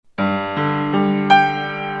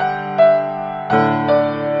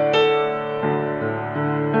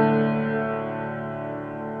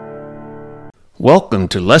Welcome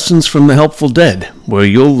to Lessons from the Helpful Dead, where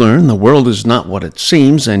you'll learn the world is not what it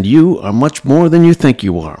seems and you are much more than you think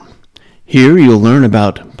you are. Here you'll learn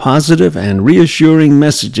about positive and reassuring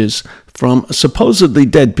messages from supposedly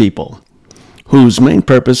dead people, whose main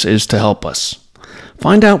purpose is to help us.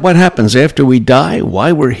 Find out what happens after we die,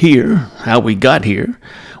 why we're here, how we got here,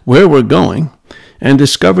 where we're going, and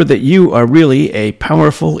discover that you are really a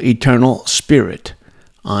powerful, eternal spirit.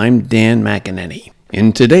 I'm Dan McEnany.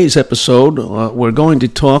 In today's episode, we're going to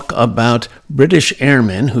talk about British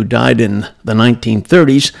airmen who died in the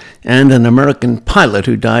 1930s and an American pilot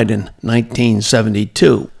who died in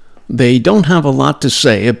 1972. They don't have a lot to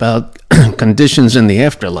say about conditions in the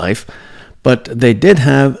afterlife, but they did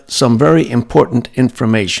have some very important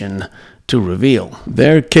information to reveal.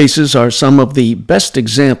 Their cases are some of the best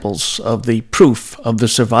examples of the proof of the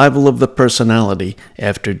survival of the personality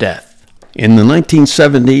after death. In the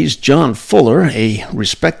 1970s, John Fuller, a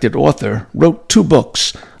respected author, wrote 2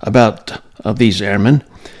 books about these airmen,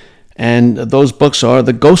 and those books are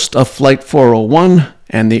The Ghost of Flight 401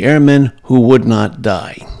 and The Airmen Who Would Not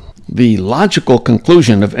Die. The logical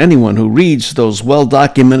conclusion of anyone who reads those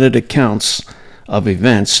well-documented accounts of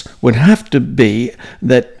events would have to be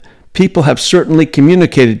that people have certainly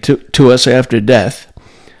communicated to us after death,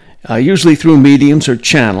 usually through mediums or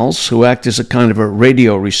channels who act as a kind of a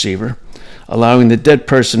radio receiver, allowing the dead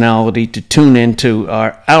personality to tune into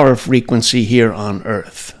our frequency here on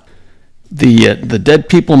Earth. The dead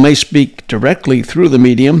people may speak directly through the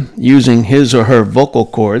medium, using his or her vocal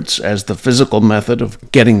cords as the physical method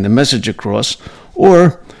of getting the message across,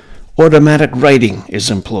 or automatic writing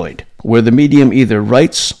is employed, where the medium either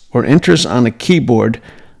writes or enters on a keyboard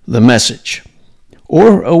the message,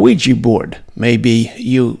 or a Ouija board may be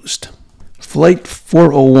used. Flight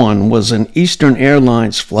 401 was an Eastern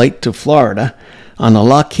Airlines flight to Florida on a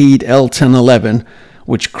Lockheed L-1011,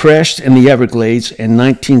 which crashed in the Everglades in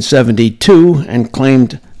 1972 and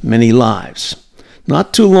claimed many lives.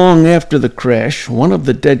 Not too long after the crash, one of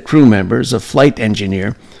the dead crew members, a flight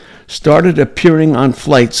engineer, started appearing on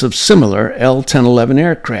flights of similar L-1011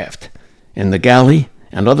 aircraft in the galley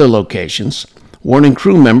and other locations, warning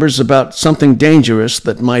crew members about something dangerous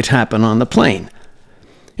that might happen on the plane.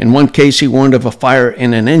 In one case, he warned of a fire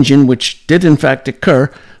in an engine, which did in fact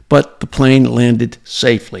occur, but the plane landed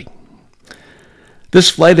safely. This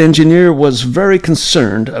flight engineer was very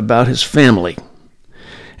concerned about his family,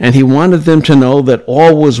 and he wanted them to know that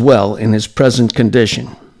all was well in his present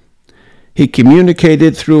condition. He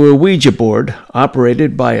communicated through a Ouija board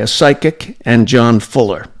operated by a psychic and John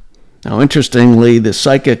Fuller. Now, interestingly, the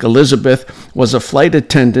psychic Elizabeth was a flight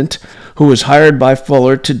attendant who was hired by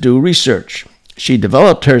Fuller to do research. She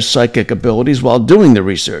developed her psychic abilities while doing the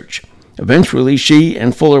research. Eventually, she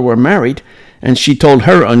and Fuller were married, and she told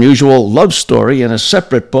her unusual love story in a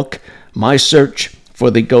separate book, My Search for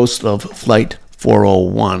the Ghost of Flight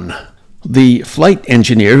 401. The flight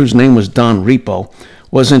engineer, whose name was Don Repo,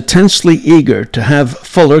 was intensely eager to have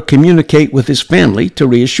Fuller communicate with his family to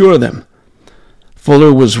reassure them.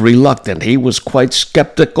 Fuller was reluctant. He was quite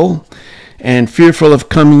skeptical and fearful of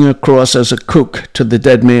coming across as a kook to the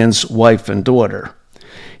dead man's wife and daughter.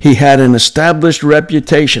 He had an established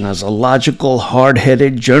reputation as a logical,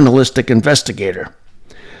 hard-headed, journalistic investigator.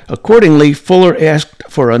 Accordingly, Fuller asked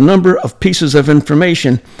for a number of pieces of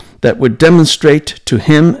information that would demonstrate to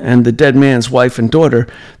him and the dead man's wife and daughter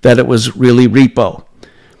that it was really Repo.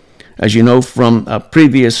 As you know from a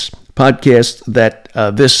previous podcast, that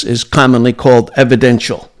this is commonly called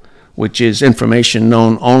evidential, which is information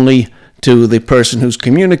known only to the person who's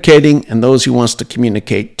communicating and those he wants to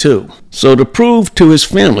communicate to. So to prove to his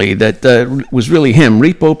family that it was really him,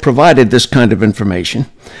 Repo provided this kind of information,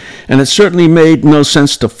 and it certainly made no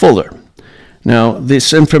sense to Fuller. Now,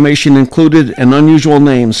 this information included an unusual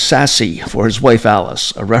name, Sassy, for his wife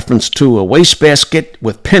Alice, a reference to a wastebasket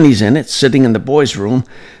with pennies in it sitting in the boys' room,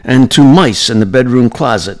 and to mice in the bedroom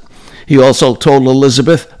closet. He also told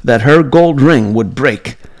Elizabeth that her gold ring would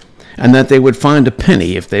break, and that they would find a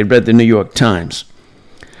penny if they read the New York Times.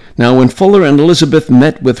 Now, when Fuller and Elizabeth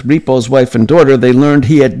met with Repo's wife and daughter, they learned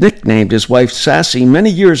he had nicknamed his wife Sassy many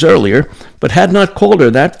years earlier, but had not called her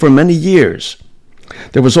that for many years.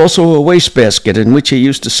 There was also a wastebasket in which he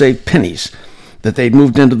used to save pennies that they'd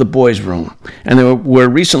moved into the boys' room, and there were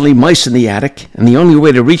recently mice in the attic, and the only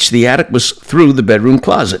way to reach the attic was through the bedroom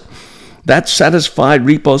closet. That satisfied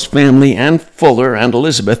Repo's family and Fuller and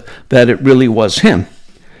Elizabeth that it really was him.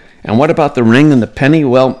 And what about the ring and the penny?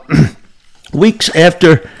 Well, weeks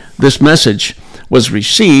after this message was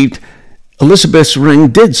received, Elizabeth's ring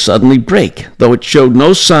did suddenly break, though it showed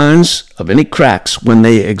no signs of any cracks when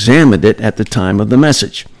they examined it at the time of the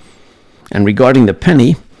message. And regarding the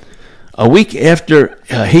penny, A week after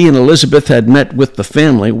he and Elizabeth had met with the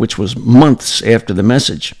family, which was months after the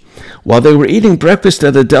message, while they were eating breakfast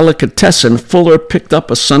at a delicatessen, Fuller picked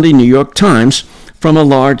up a Sunday New York Times from a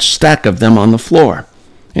large stack of them on the floor,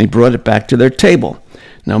 and he brought it back to their table.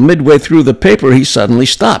 Now, midway through the paper, he suddenly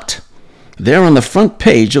stopped. There on the front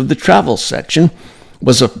page of the travel section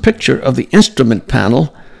was a picture of the instrument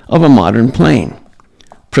panel of a modern plane.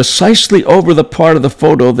 Precisely over the part of the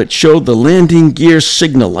photo that showed the landing gear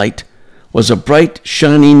signal light was a bright,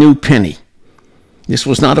 shiny new penny. This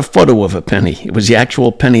was not a photo of a penny. It was the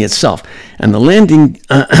actual penny itself. And the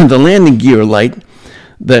landing gear light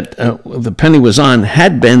that the penny was on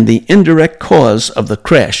had been the indirect cause of the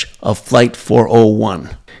crash of Flight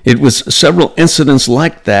 401. It was several incidents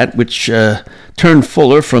like that which turned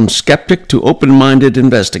Fuller from skeptic to open-minded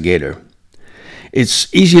investigator.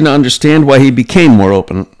 It's easy to understand why he became more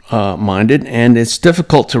open-minded, and it's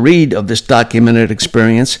difficult to read of this documented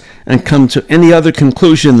experience and come to any other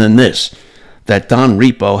conclusion than this, that Don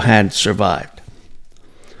Repo had survived.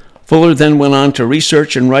 Fuller then went on to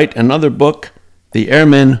research and write another book, The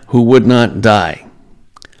Airmen Who Would Not Die.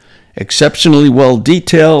 Exceptionally well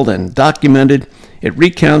detailed and documented, it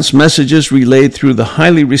recounts messages relayed through the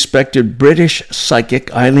highly respected British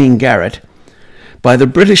psychic Eileen Garrett by the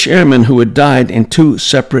British airmen who had died in two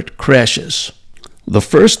separate crashes. The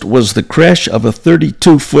first was the crash of a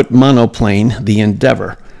 32-foot monoplane, the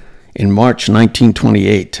Endeavour, in March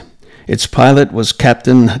 1928. Its pilot was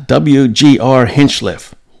Captain W.G.R.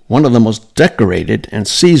 Hinchliffe, one of the most decorated and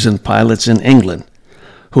seasoned pilots in England,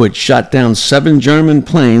 who had shot down 7 German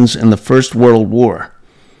planes in the First World War.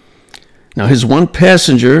 Now, his one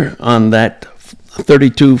passenger on that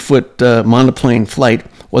 32-foot monoplane flight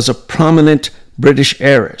was a prominent British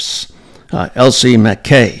heiress, Elsie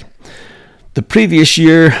Mackay. The previous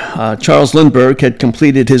year, Charles Lindbergh had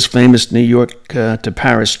completed his famous New York to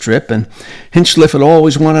Paris trip, and Hinchliffe had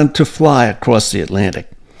always wanted to fly across the Atlantic.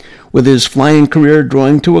 With his flying career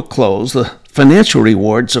drawing to a close, the financial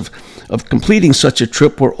rewards of completing such a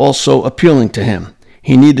trip were also appealing to him.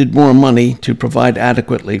 He needed more money to provide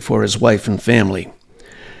adequately for his wife and family.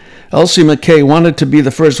 Elsie Mackay wanted to be the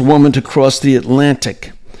first woman to cross the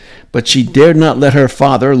Atlantic, but she dared not let her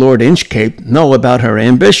father, Lord Inchcape, know about her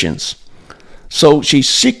ambitions. So she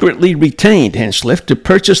secretly retained Hinchliffe to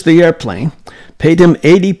purchase the airplane, paid him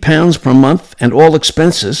 £80 per month and all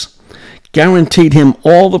expenses, guaranteed him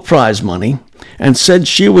all the prize money, and said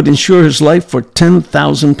she would insure his life for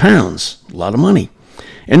 £10,000, a lot of money.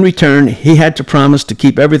 In return, he had to promise to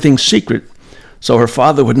keep everything secret so her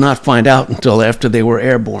father would not find out until after they were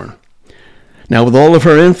airborne. Now, with all of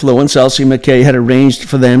her influence, Elsie Mackay had arranged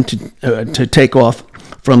for them to take off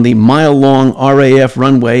from the mile-long RAF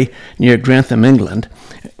runway near Grantham, England,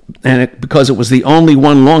 because it was the only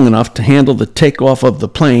one long enough to handle the takeoff of the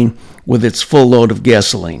plane with its full load of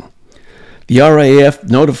gasoline. The RAF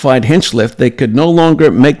notified Hinchliffe they could no longer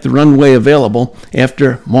make the runway available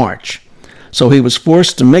after March, so he was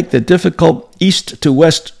forced to make the difficult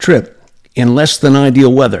east-to-west trip in less than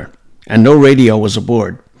ideal weather, and no radio was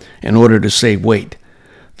aboard in order to save weight.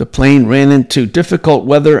 The plane ran into difficult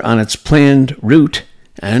weather on its planned route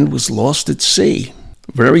and was lost at sea.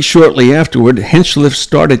 Very shortly afterward, Hinchliffe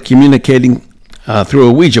started communicating through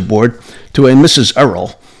a Ouija board to a Mrs.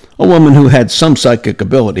 Earle, a woman who had some psychic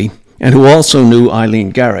ability, and who also knew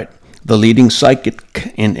Eileen Garrett, the leading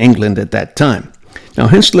psychic in England at that time. Now,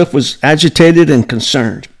 Hinchliffe was agitated and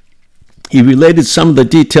concerned. He related some of the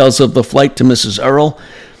details of the flight to Mrs. Earle,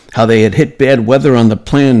 how they had hit bad weather on the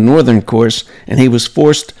planned northern course, and he was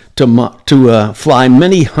forced to fly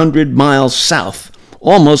many hundred miles south,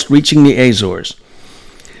 almost reaching the Azores.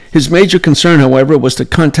 His major concern, however, was to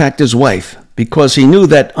contact his wife, because he knew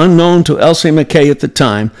that, unknown to Elsie Mackay at the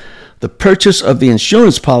time, the purchase of the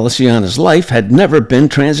insurance policy on his life had never been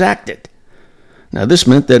transacted. Now, this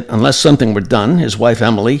meant that unless something were done, his wife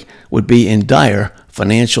Emily would be in dire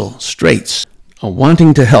financial straits.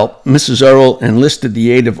 Wanting to help, Mrs. Earle enlisted the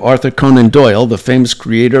aid of Arthur Conan Doyle, the famous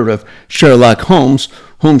creator of Sherlock Holmes,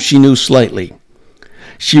 whom she knew slightly.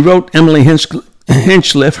 She wrote Emily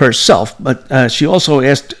Hinchliffe herself, but she also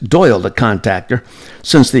asked Doyle to contact her,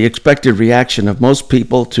 since the expected reaction of most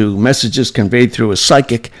people to messages conveyed through a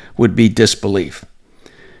psychic would be disbelief.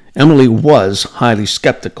 Emily was highly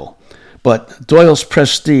skeptical, but Doyle's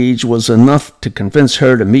prestige was enough to convince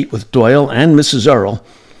her to meet with Doyle and Mrs. Earle,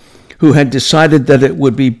 who had decided that it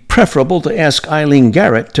would be preferable to ask Eileen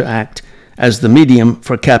Garrett to act as the medium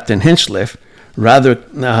for Captain Hinchliffe, rather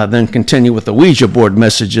than continue with the Ouija board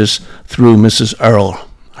messages through Mrs. Earle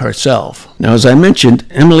herself. Now, as I mentioned,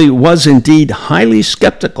 Emily was indeed highly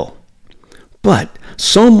skeptical, but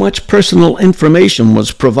So much personal information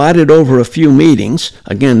was provided over a few meetings,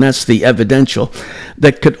 again, that's the evidential,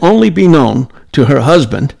 that could only be known to her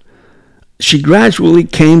husband. She gradually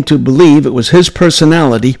came to believe it was his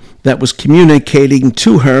personality that was communicating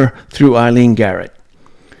to her through Eileen Garrett.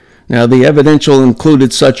 Now, the evidential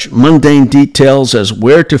included such mundane details as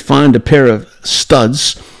where to find a pair of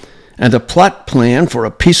studs and a plot plan for a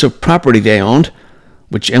piece of property they owned,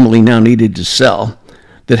 which Emily now needed to sell,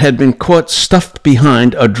 that had been caught stuffed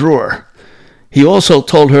behind a drawer. He also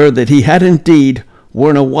told her that he had indeed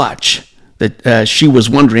worn a watch that she was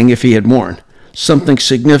wondering if he had worn, something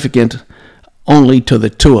significant only to the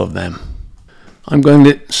two of them. I'm going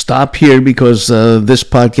to stop here because this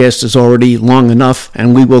podcast is already long enough,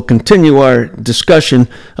 and we will continue our discussion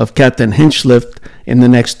of Captain Hinchliff in the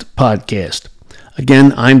next podcast.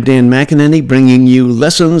 Again, I'm Dan McEnany, bringing you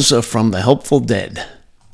Lessons from the Helpful Dead.